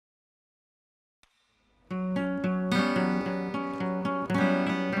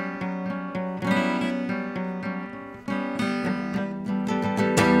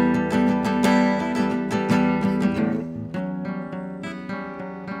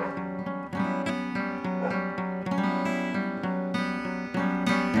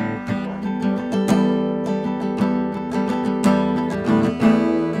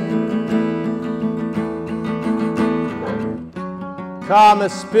Come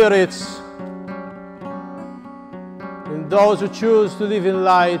as spirits, in those who choose to live in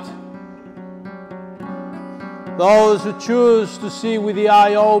light, those who choose to see with the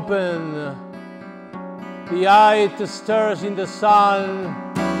eye open, the eye that stirs in the sun.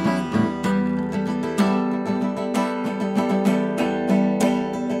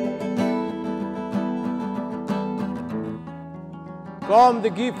 Come the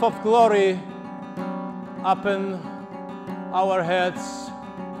gift of glory upon our heads,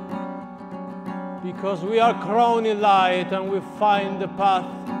 because we are crowned in light and we find the path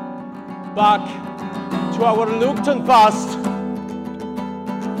back to our looked-on past.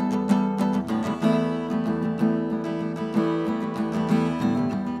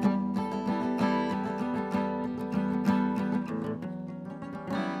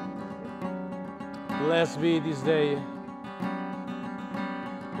 Blessed be this day.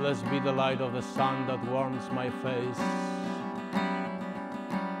 Blessed be the light of the sun that warms my face.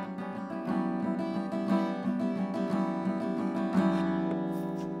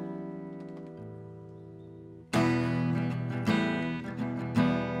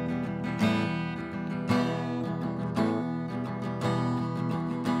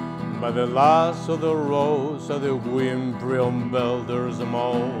 By the last of the rose of the wintry umbel, there's a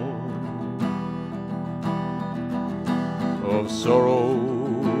mold of sorrow.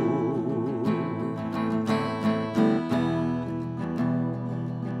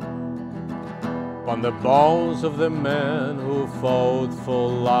 On the bones of the men who fought for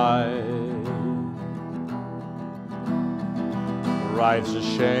life, writes a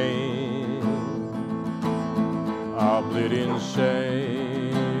shame, a bleeding shame.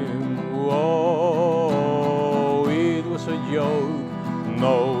 Oh, it was a joke,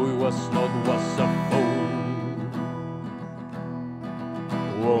 no, it was not, was a fool,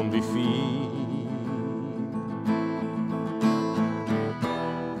 won't be feed.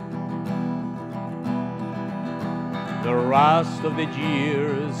 The rust of the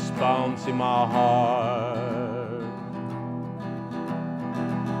years pounds in my heart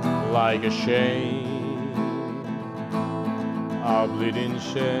like a shame, a bleeding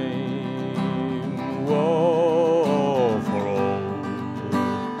shame. Whoa, for all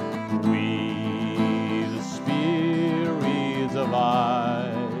we the spirits of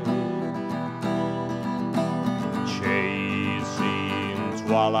light, chasing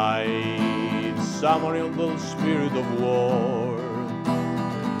twilight, summoning the spirit of war,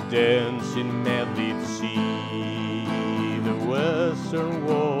 dancing madly to see the western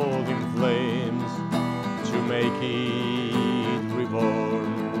world in flames, to make it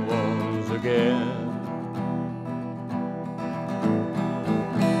reborn once again.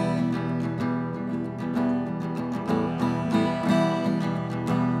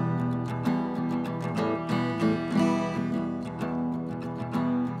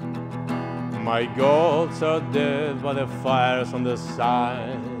 My gods are dead by the fires on the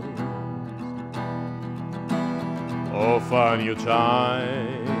sides of a new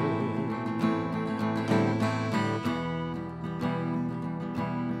time.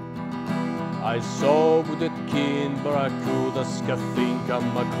 I saw with the king barracudas think on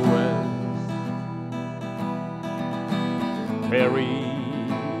my quest, perished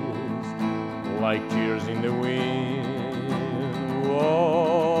like tears in the wind.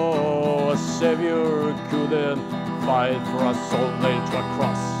 Whoa, a savior couldn't fight for a soul nailed to a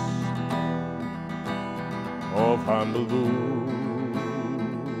cross of humble wood.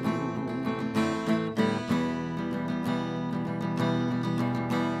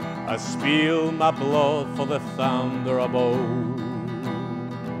 I spill my blood for the thunder above,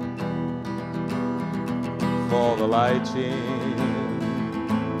 for the lightning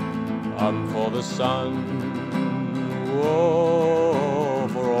and for the sun. Whoa,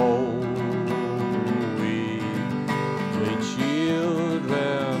 for all we, the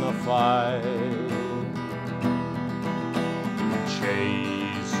children of fire,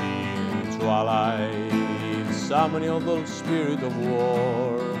 chasing twilight, summoning the spirit of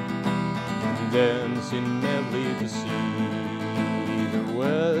war, dancing madly to see the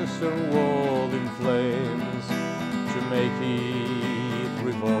western world in flames, to make it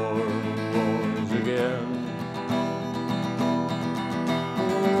reborn once again.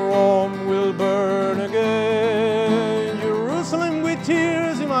 Rome will burn again, Jerusalem with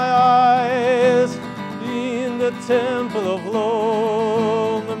tears in my eyes, in the temple of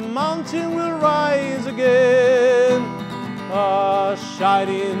love, the mountain will rise again, a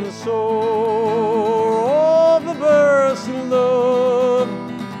shining soul of the bursting love,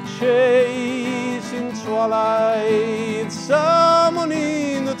 chasing twilight,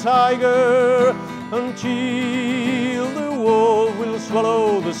 summoning the tiger, until the wolf will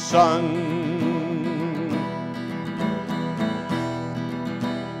the sun.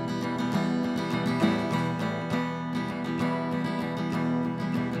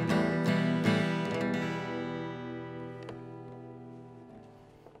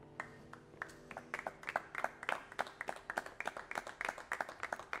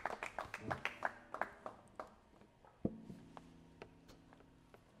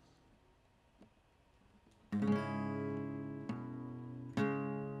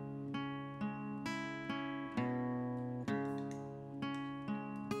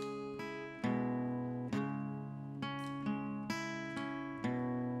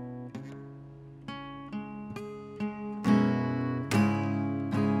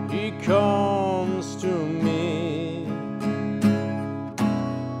 He comes to me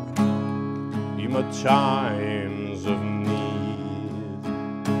in my times of need.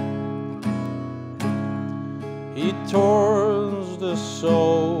 He turns the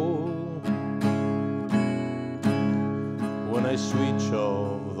soul when I switch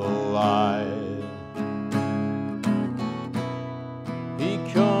off the light. He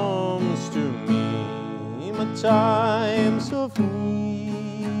comes to me in my times of need.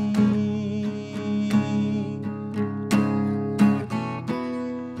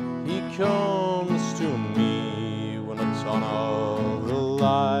 Comes to me when I turn off the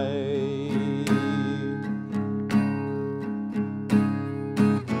light.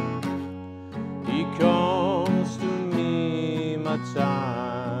 He comes to me my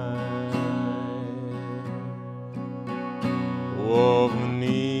time of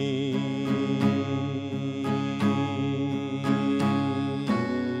need.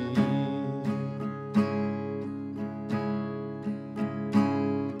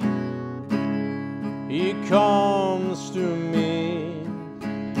 He comes to me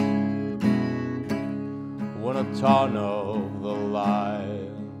when I turn off the light.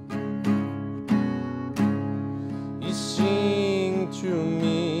 He sings to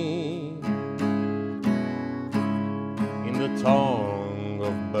me in the tongue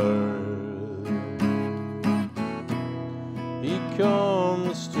of bird. He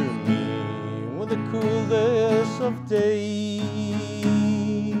comes to me with the coolness of day.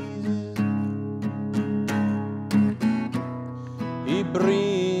 He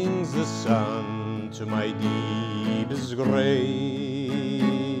brings the sun to my deepest grave.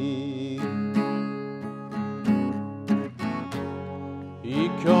 He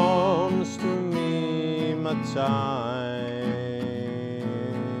comes to me my times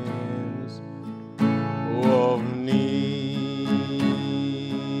of need.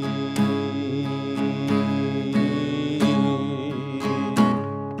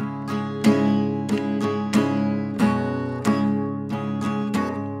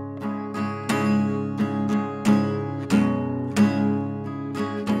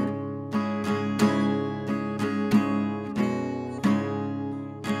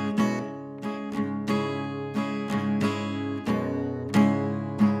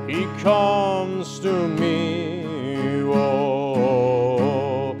 He comes to me,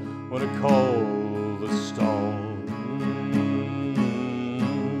 oh, when I call the stone.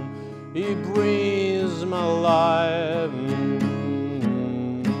 He brings my life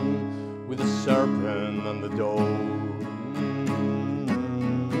with the serpent and the dove.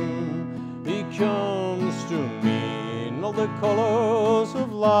 He comes to me in all the colors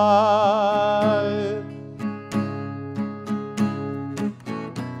of life.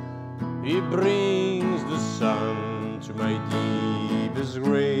 He brings the sun to my deepest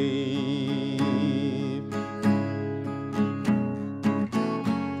grave.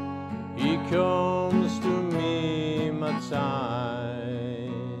 He comes to me my time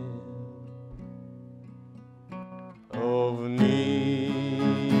of need.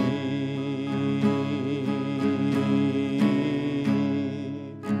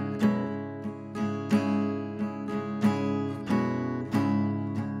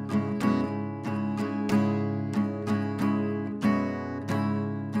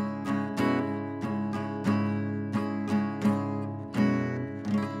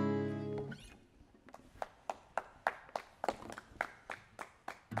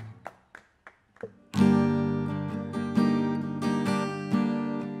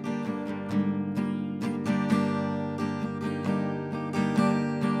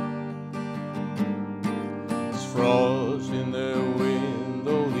 Frost in the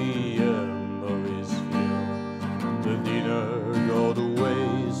window, the end of his field. The dinner go to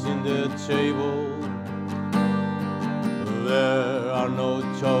waste in the table. There are no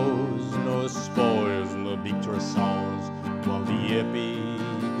toasts, no spoils, no victory songs. While the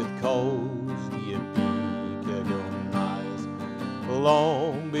epic goes, the epic agonize alone.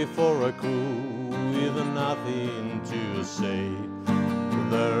 long before a crew with nothing to say.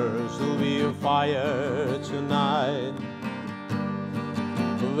 There'll be a fire tonight.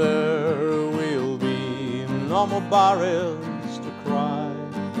 There will be no more barrels to cry.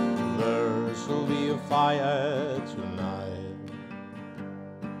 There'll be a fire tonight.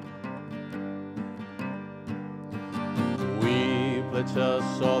 We pledge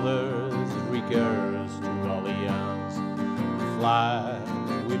us others, riggers to alliance. Flag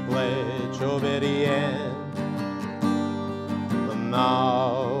we pledge obedience. But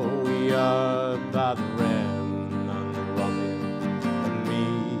now we are but wren and robin,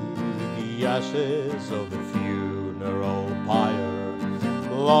 amid the ashes of the funeral pyre.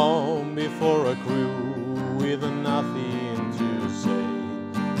 Long before a crew with nothing to say.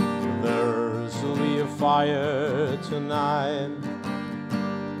 There'll be a fire tonight.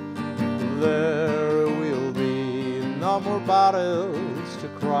 There will be no more battles to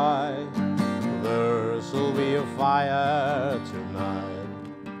cry. There'll be a fire tonight.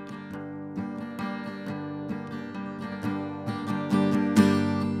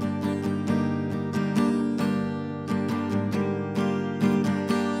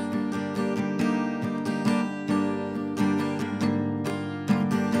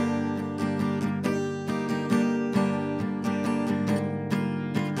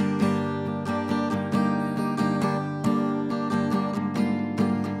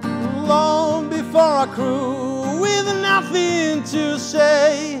 For a crew with nothing to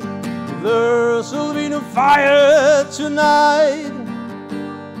say, there'll be no fire tonight.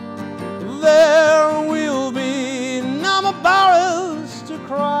 There will be no more barrels to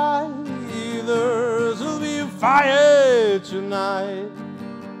cry. There'll be a fire tonight.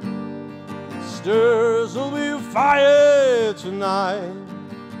 There'll be a fire tonight.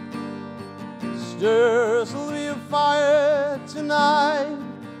 There'll be a fire tonight.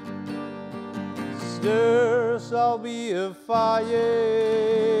 There shall be a fire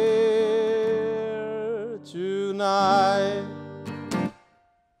tonight.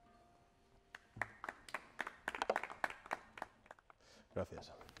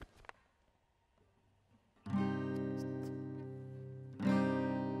 Gracias.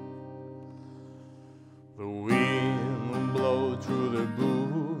 The wind will blow through the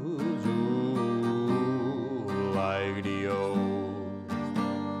booze like the old.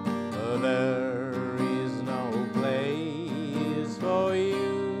 There for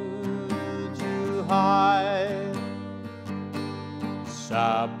you to hide,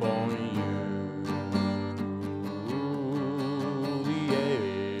 sap on you, the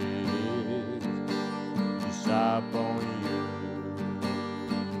eggs, sap on you,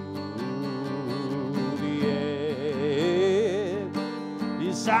 the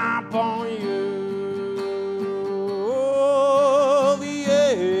eggs, sap on you, the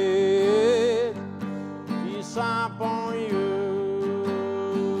eggs, sap on you.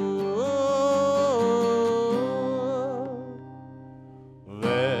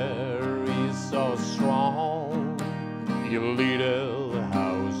 Little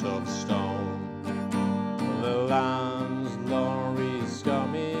house of stone, the lamb's glory is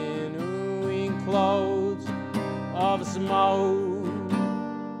coming in clouds of smoke.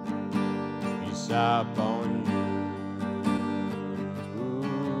 He sap on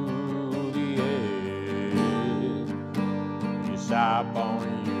you, the air. He sap on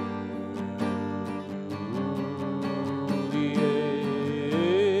you, the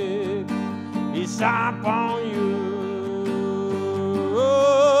air. He sap on you.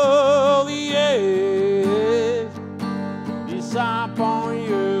 Sap on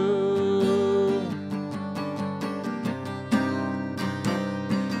you.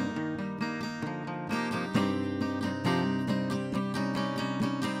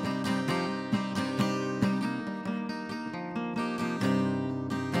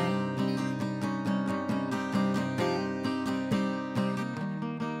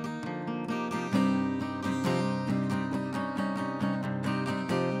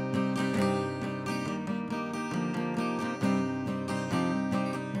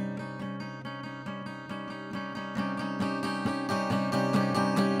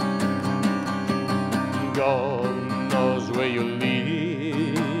 God knows where you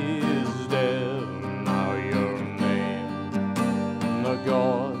live, there now your name. No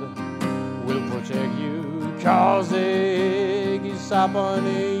God will protect you, cause he's upon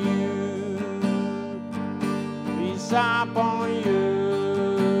you. He's upon you.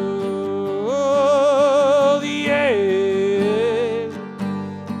 The egg,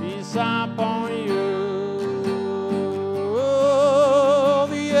 he's upon you.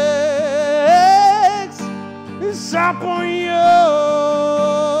 Up on you.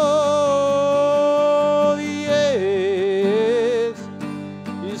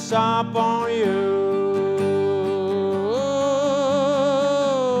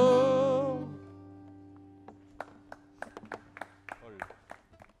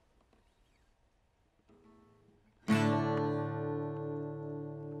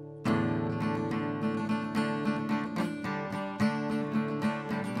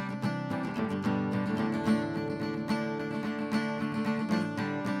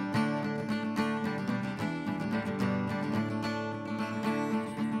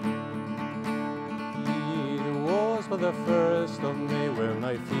 for the 1st of May when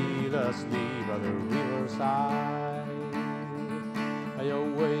I feel asleep by the riverside. I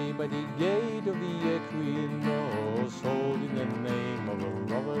away by the gate of the equinox, holding the name of a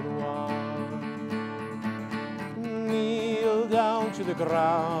loved one. Kneel down to the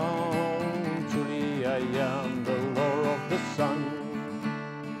ground, truly I am the Lord of the sun.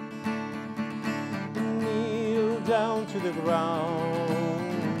 Kneel down to the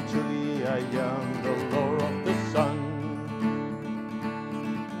ground, truly I am the Lord of the sun.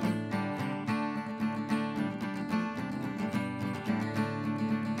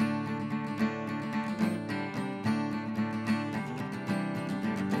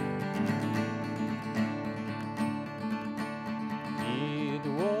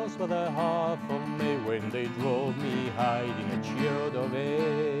 For the half of May when they drove me hiding a cheered of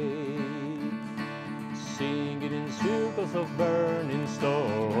hay, singing in circles of burning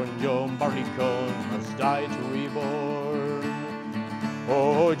stone, Jon Napalm must die to reborn.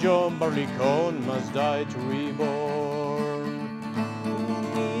 Oh, Jon Napalm must die to reborn.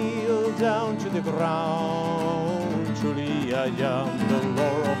 Kneel down to the ground, truly I am the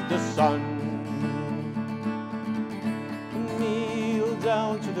Lord of the sun.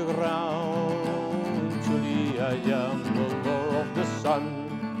 Down to the ground, truly I am the Lord of the sun.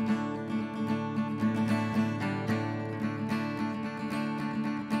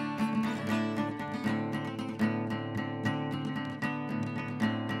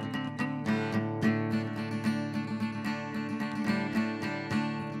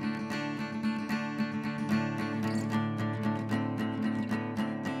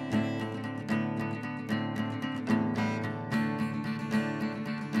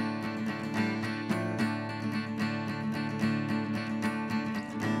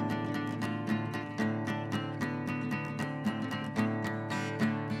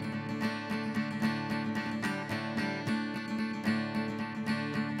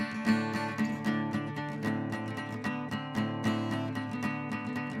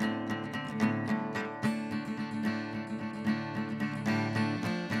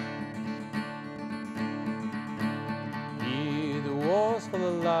 For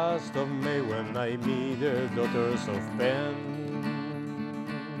the last of May when I meet the daughters of Pen,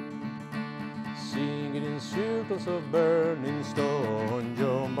 singing in circles of burning stone,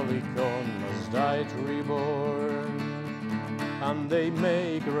 Jon Napalm must die to reborn. And they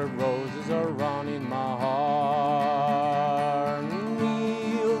make red roses around in my heart.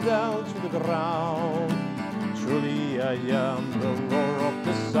 Kneel down to the ground, truly I am the Lord of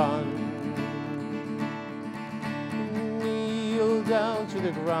the sun. Down to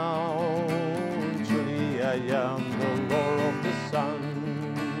the ground, truly I am the Lord of the sun.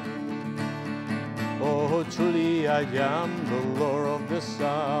 Oh, truly I am the Lord of the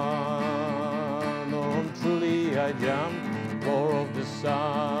sun. Oh, truly I am Lord of the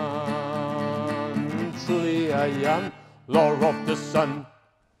sun. Truly I am Lord of the sun.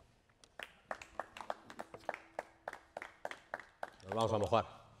 Nos vamos a mojar.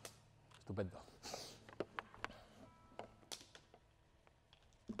 Estupendo.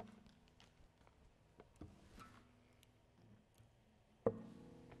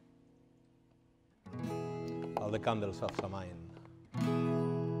 The candles of Samhain.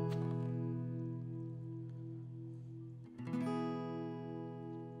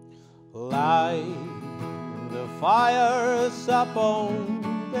 Light the fires upon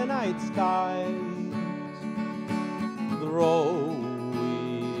the night skies. Draw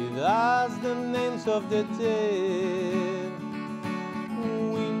with us the names of the dead.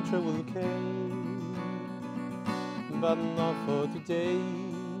 Winter will come, but not for today.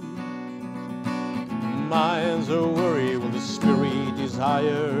 Minds are weary when the spirit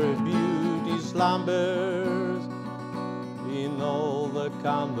desire, beauty slumbers in all the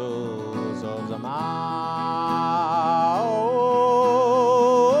candles of the mouth.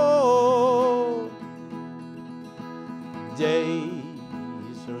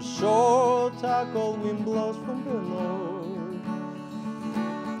 Days are short, a cold wind blows from the north.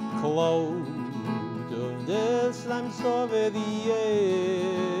 Cloud of the slams over the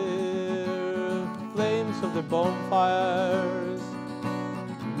air. Flames of the bonfires,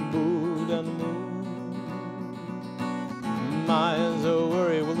 mood and moon. Minds are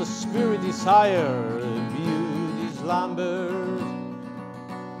weary, will the spirit desire, beauty slumbers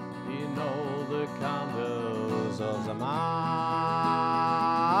in all the candles of the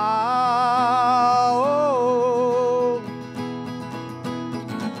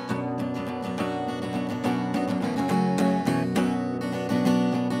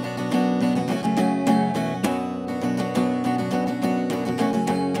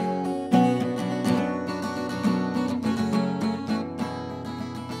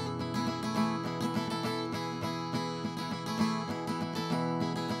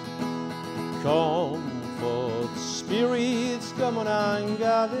comfort, spirits, come on and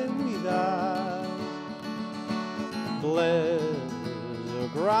gather with us. Bless the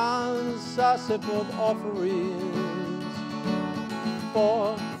grand support offerings,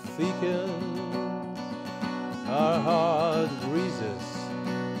 for thickens our heart breezes.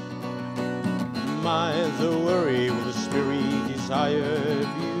 Mind the weary with the spirit desire,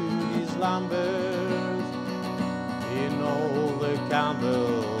 beauty slumbers in all the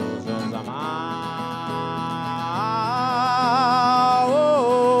candles of the mind.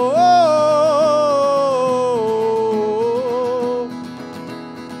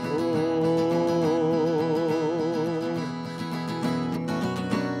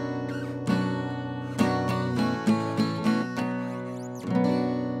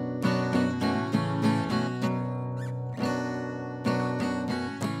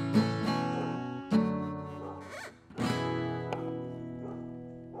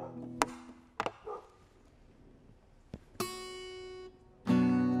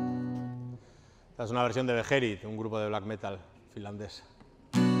 Esta es una versión de Dejarse, un grupo de black metal finlandés.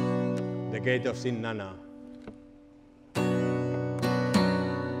 The Gate of Sin Nana.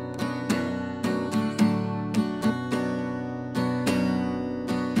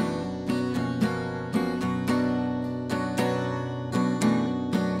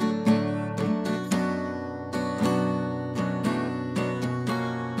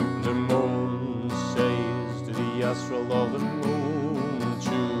 The moon says to the astral of the moon,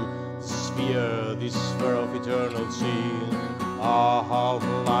 to this sphere of eternal chill, are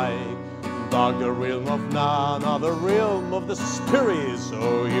half-like, dark the realm of nana, the realm of the spirits,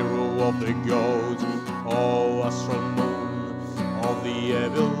 O hero of the gods, O astral moon of the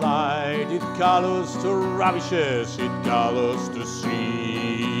evil light, it calls to ravishes, it calls to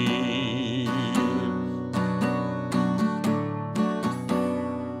see.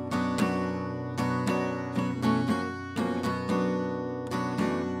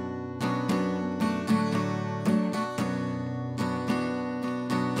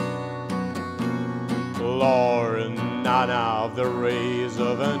 Lord Nana of the rays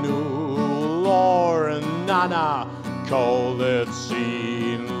of a new Lord Nana, call it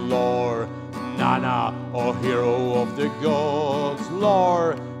seen, Lord Nana, O hero of the gods,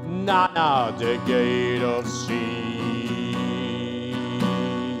 Lord Nana, the gate of sin.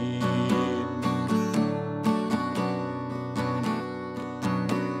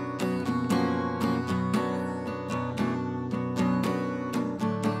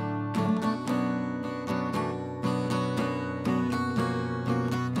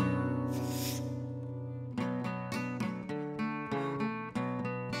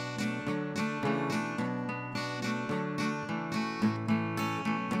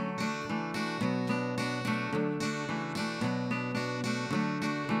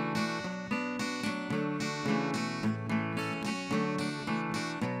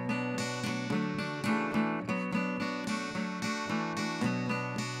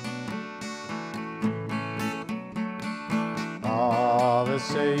 Ave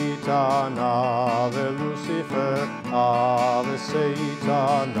Satan, Ave Lucifer, Ave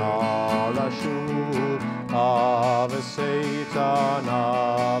Satan, Alashur. Ave Satan,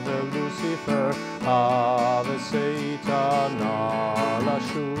 Ave Lucifer, Ave Satan,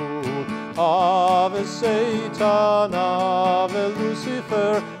 Alashur. Ave Satan, Ave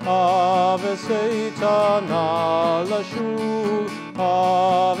Lucifer, Ave Satan, Alashur.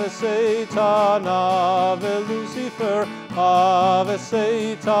 Ave Satan, Ave Lucifer, Ave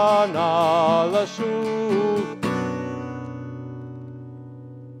Satan, Alashur.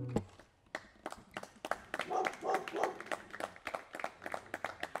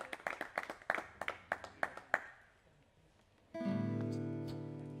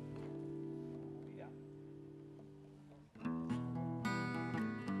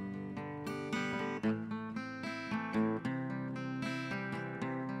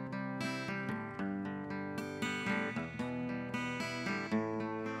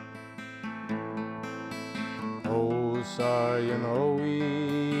 O Sargon, O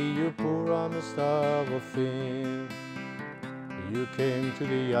you poor honest of thing, you came to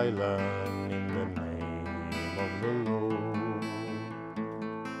the island in the name of the Lord.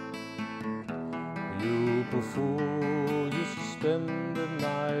 You poor fool, you spend the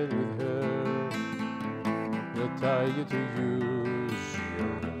night with her, they tie you to use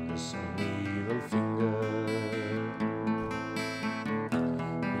your ring's middle finger.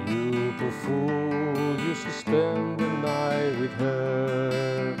 You poor fool, used to spend the night with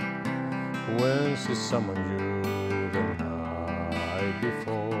her when she summoned you the night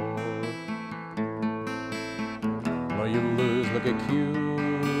before. Now you lose like a cute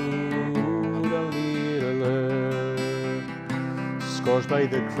scorched by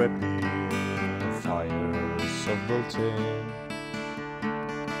the creeping fires of Beltane.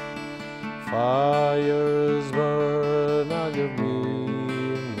 Fires burn under me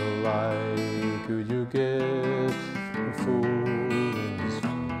in the light. Could you get a fool in this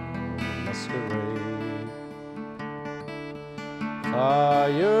masquerade?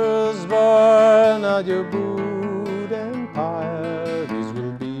 Fires burn at your boot empire. This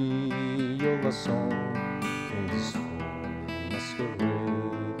will be your last song in this masquerade.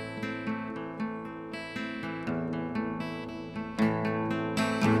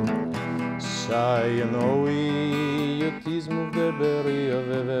 I know it is moved the berry of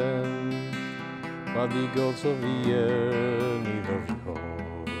heaven, but the gods of the air neither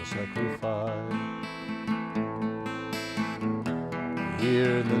your sacrifice.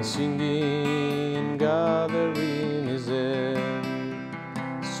 Hear them singing, gathering his end.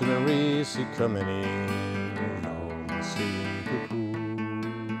 Soon I see coming in, now sing cuckoo.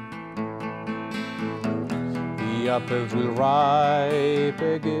 The apples will ripe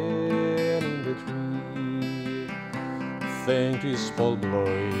again in the tree. Thank you, small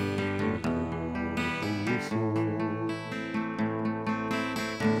boy, you fool.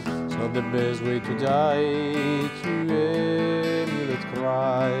 It's not the best way to die, to emulate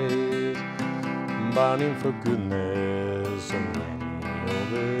cries, burning for goodness and many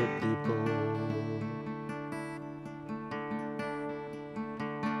other people.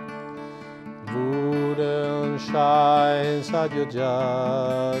 Wooden shines at your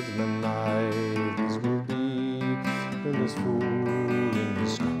judgment night. This will be the last fool in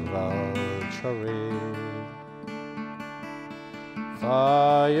this convulsed charade.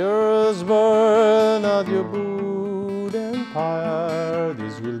 Fires burn at your boot empire.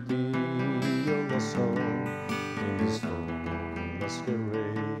 This will be your last song in this full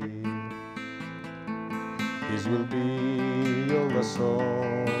masquerade. This will be your last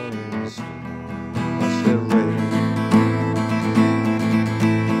song in this full masquerade.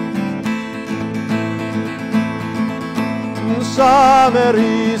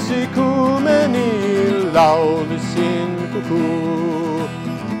 Sameri sikumeni laud sin cuckoo.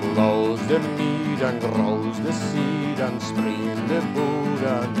 Blows the mead and grows the seed and spring the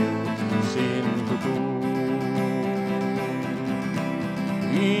Buddha new sin cuckoo.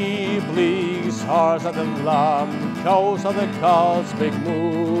 He blinks hearts at the lamb, cows at the cow's big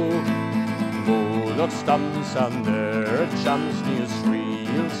moo. Bullock stumps under a champ's new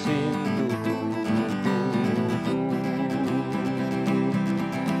shrill sin cuckoo.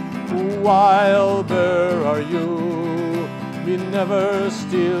 Wild bird are you, be never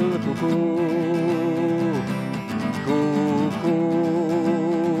still cuckoo, cuckoo,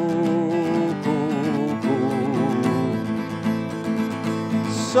 cuckoo.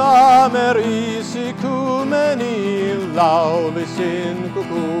 Summer is kumeni loudly sin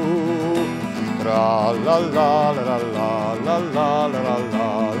cuckoo. Tra la la la la la la la la la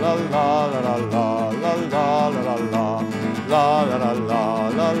la la la la la la la. La la la la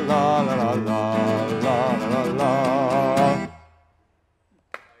la la la la la la la.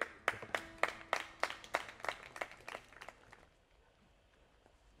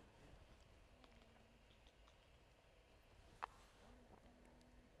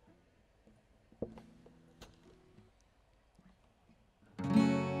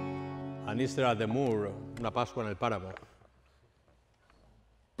 An Easter at the Moor, una Pascua en el Páramo.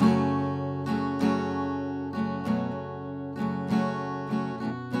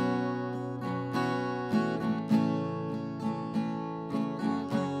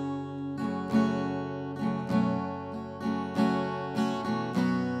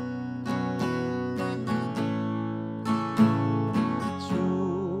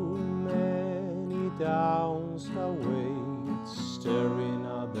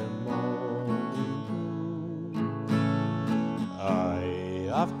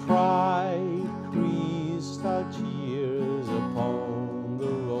 I've cried crystal tears upon the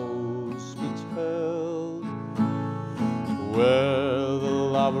rose petal, where the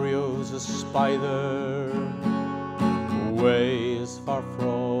laborious spider ways far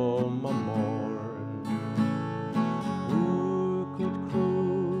from a morn. Who could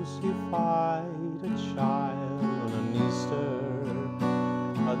crucify the child on an Easter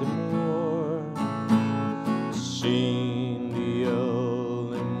at the moor? Sing the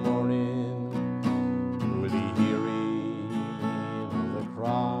early morning, really hearing the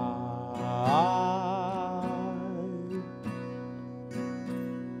cry.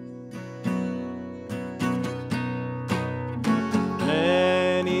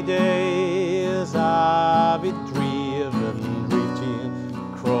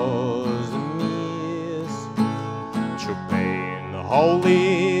 New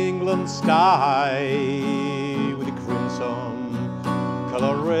England sky with a crimson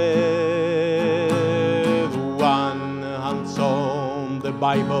color red. One hand's on the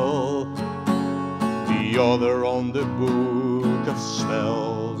Bible, the other on the book of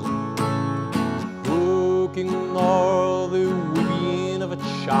spells. Who can ignore the weeping of a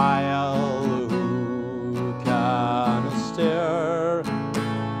child? Who can stare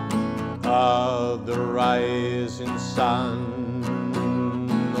at the rising sun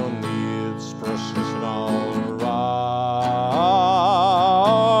on its processional ride?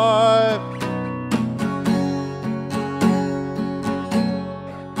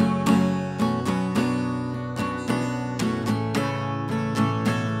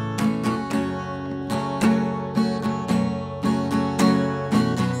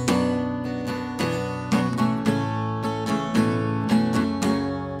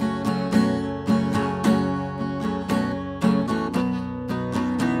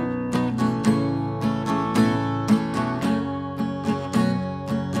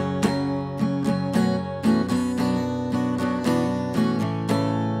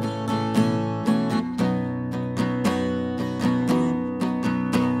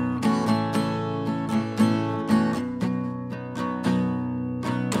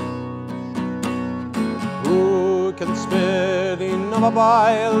 Can spitting of a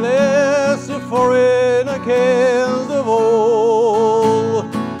violence foreign against the wall,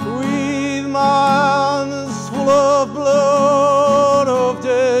 with my hands full of blood of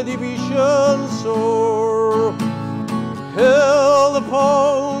the division sore, held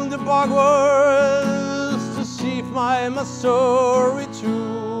upon the backwards to see if my master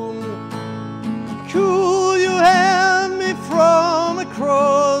return. Could you hand me from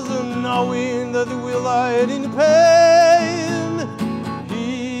across and knowing that will light in pain?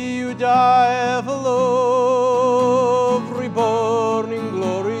 He who died for love, reborn in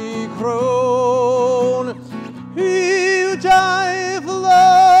glory crown. He who died for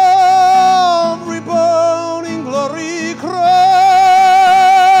love, reborn in glory crown.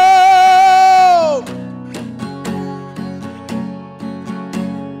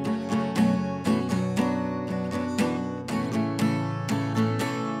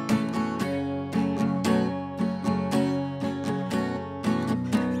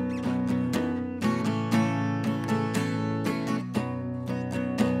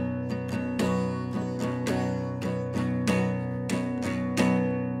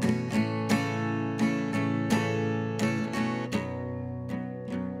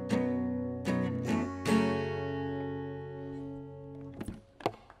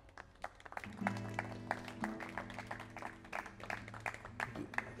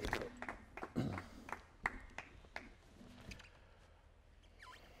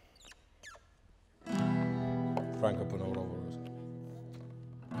 Franco Ponorolos.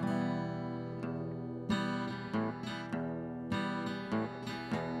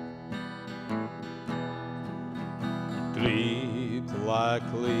 Click like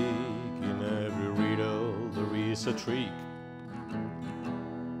click, in every riddle there is a trick.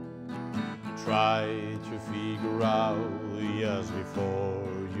 Try to figure out yes before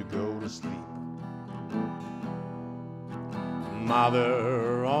you go to sleep.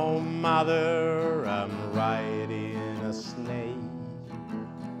 Mother, oh mother, I'm riding a snake.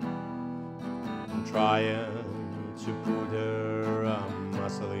 I'm trying to put her a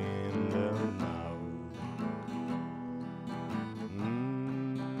muscle in the mouth.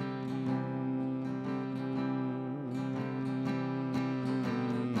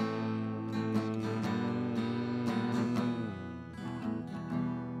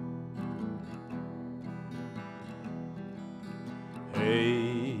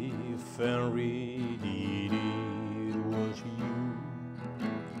 Hey, Fenry, did it was you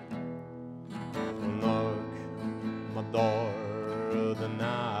who knocked my door the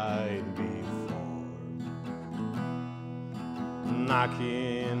night before?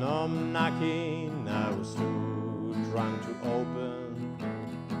 Knocking, I'm knocking, I was too drunk to open.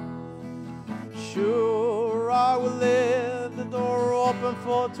 Sure, I will leave the door open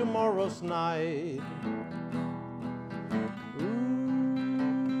for tomorrow's night.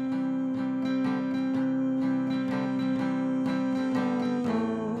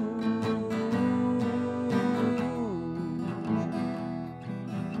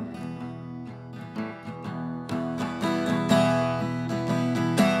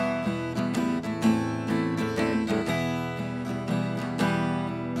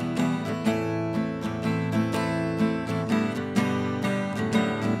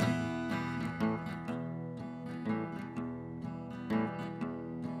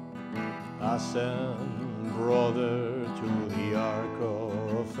 brother to the Ark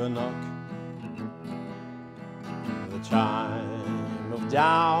of Enoch. The time of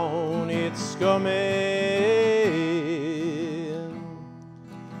down, it's coming.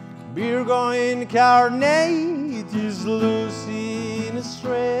 Virgo incarnate is losing his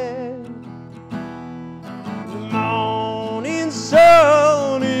thread. The morning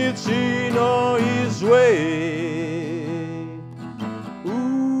sun, it's in on his way.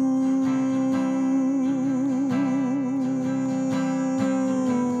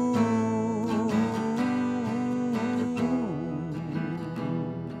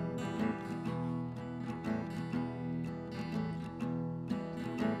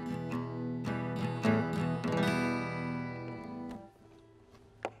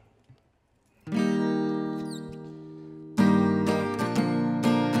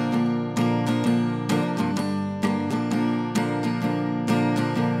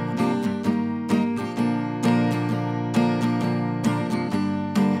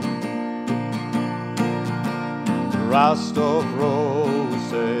 Rust of roses,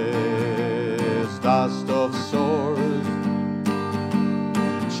 dust of swords,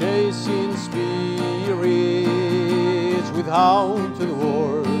 chasing spirits with haunted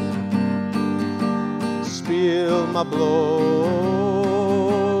wars. Spill my blood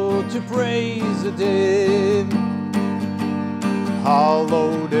to praise the dead.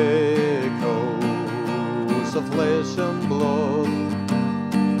 Hallowed echoes of flesh and blood,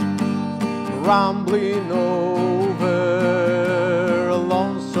 rambling over a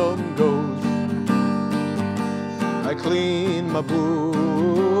lonesome ghost. I clean my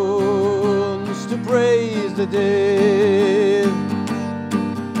wounds to praise the dead.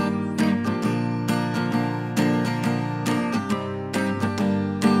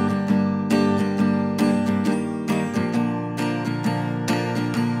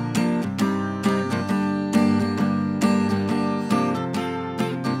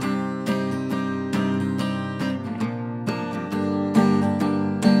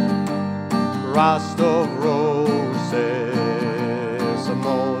 Rust of roses, a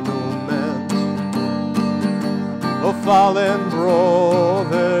monument of fallen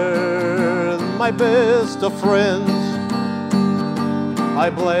brother, my best of friends. I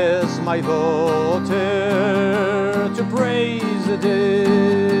bless my daughter to praise the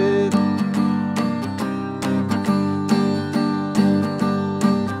dead.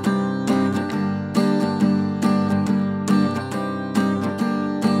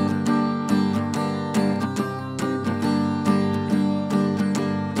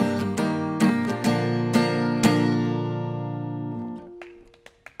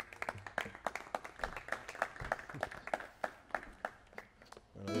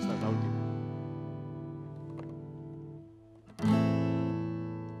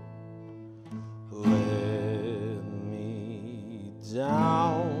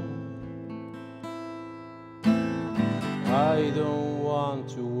 I don't want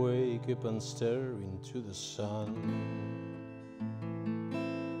to wake up and stare into the sun.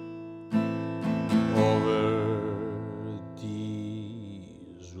 Over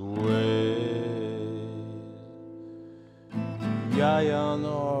these ways, giant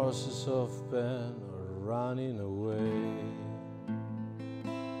horses of pen are running away.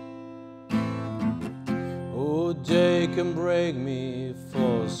 Oh, they can break me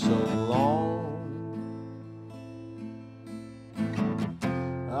for so long.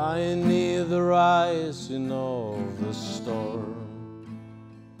 I need the rising of the storm.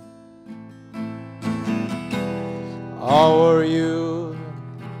 Our youth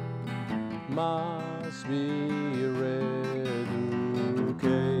must be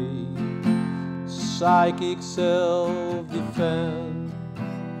reeducated, psychic self-defense,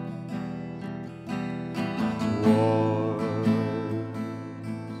 words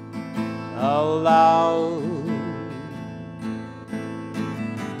aloud,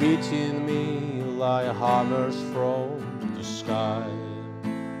 beating me like hammers from the sky.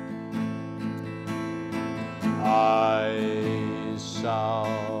 I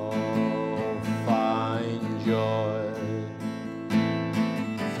shall find joy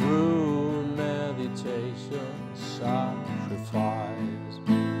through meditation, sacrifice.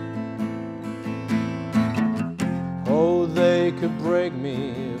 Oh, they could break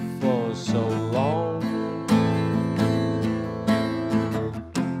me for so long.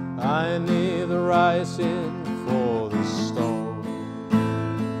 I need the rising for the storm.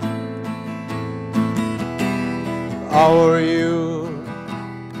 Our youth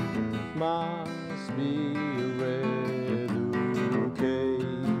must be reeducated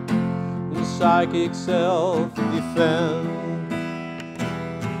in psychic self-defense.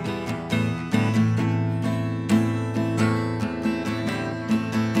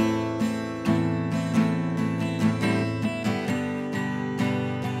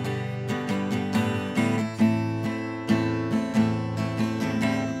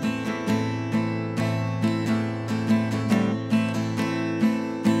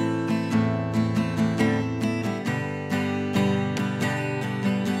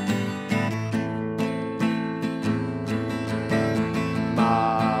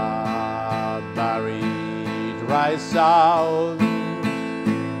 rise out.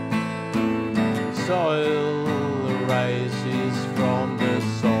 Soil rises from the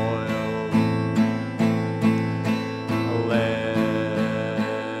soil. Let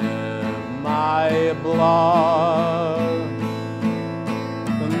my blood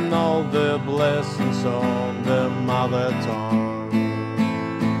and all the blessings on the mother tongue.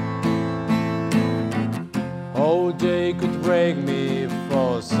 Oh, they could break me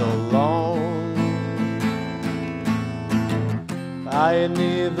for so long. I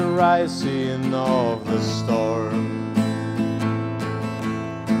need the rising of the storm.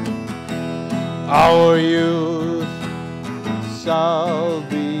 Our youth shall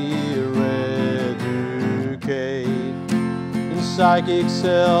be educated in psychic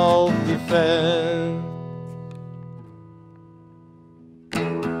self-defense.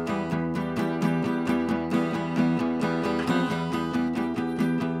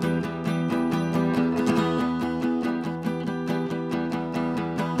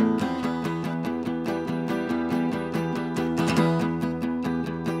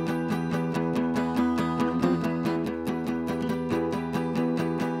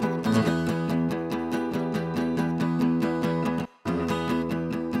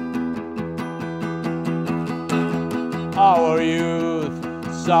 Our youth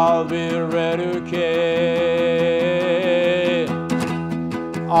shall be educated.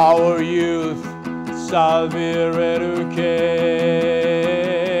 Our youth shall be educated.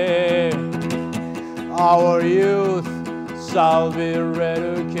 Our youth shall be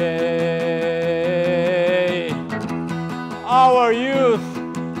educated. Our youth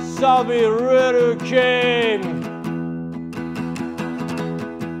shall be educated.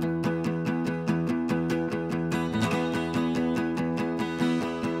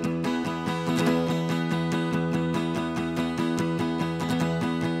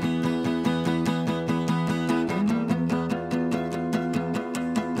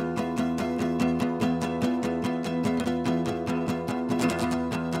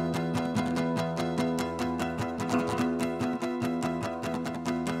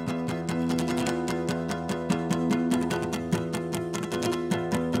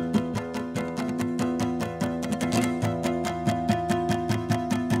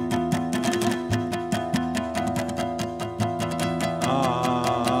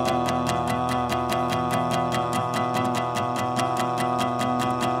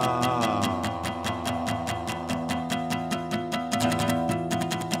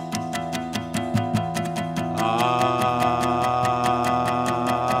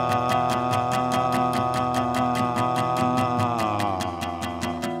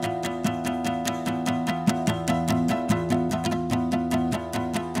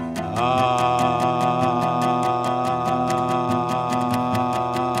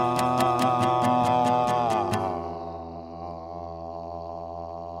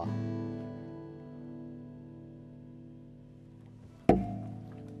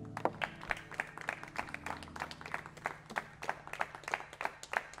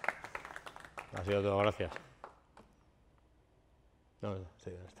 Ha sido todo, gracias. No,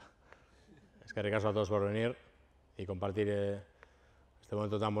 sí, ya está. Es que ricasco a todos por venir y compartir este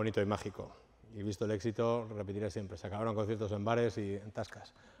momento tan bonito y mágico. Y visto el éxito, repetiré siempre, se acabaron conciertos en bares y en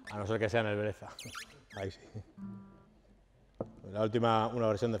tascas, a no ser que sea en el Bereza. Ahí sí. La última, una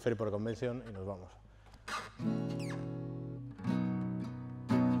versión de Fairport Convention y nos vamos.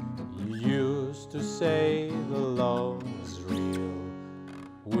 You used to say the love is real.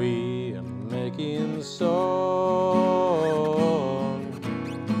 We are making song.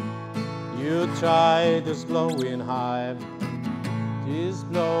 You tried this blowing high, just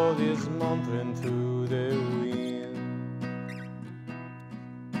blow this mountain through the wind.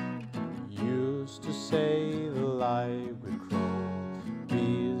 Used to say the light we crawl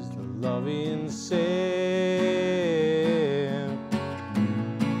is the loving sin.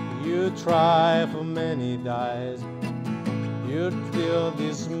 You try for many dies. You'd fill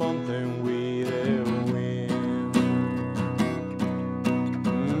this mountain with a wind.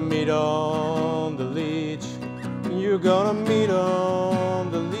 Meet on the leech, you're gonna meet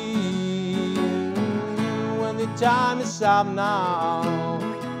on the leech. When the time is up now,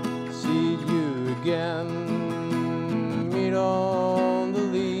 see you again. Meet on the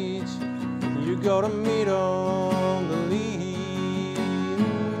leech, you're gonna meet on the leech.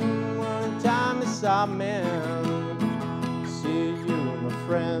 When the time is up, man.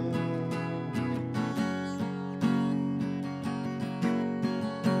 Friend.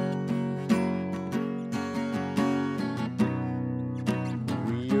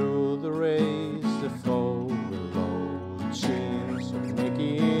 We're the race, the foe, the low chins of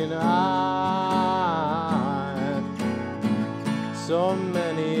making eye. how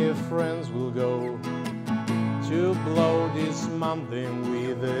many friends will go to blow this mountain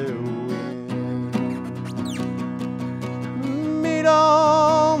with the wind. Meet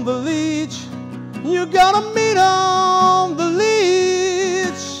on the leech, you gotta meet on the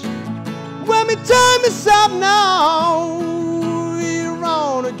leech. When my time is up now, you're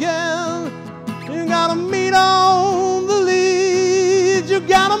on again. You gotta meet on the leech, you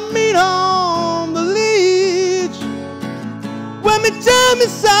gotta meet on the leech. When my time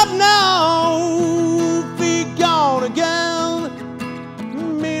is up now, be gone again.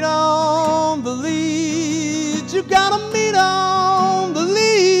 Meet on the leech, you gotta meet on the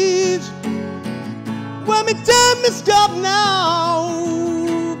leech. When my time is up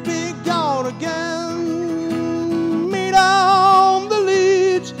now, be gone again. Meet on the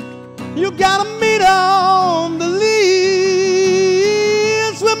leech, you gotta meet on the leech.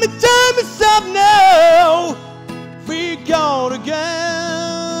 When my time is up now, be gone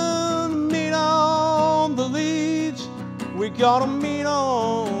again. Meet on the leech, we gotta meet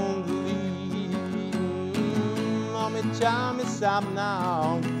on the leech. My time is up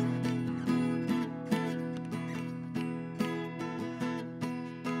now.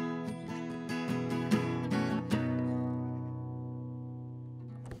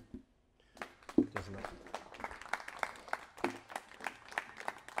 Doesn't matter.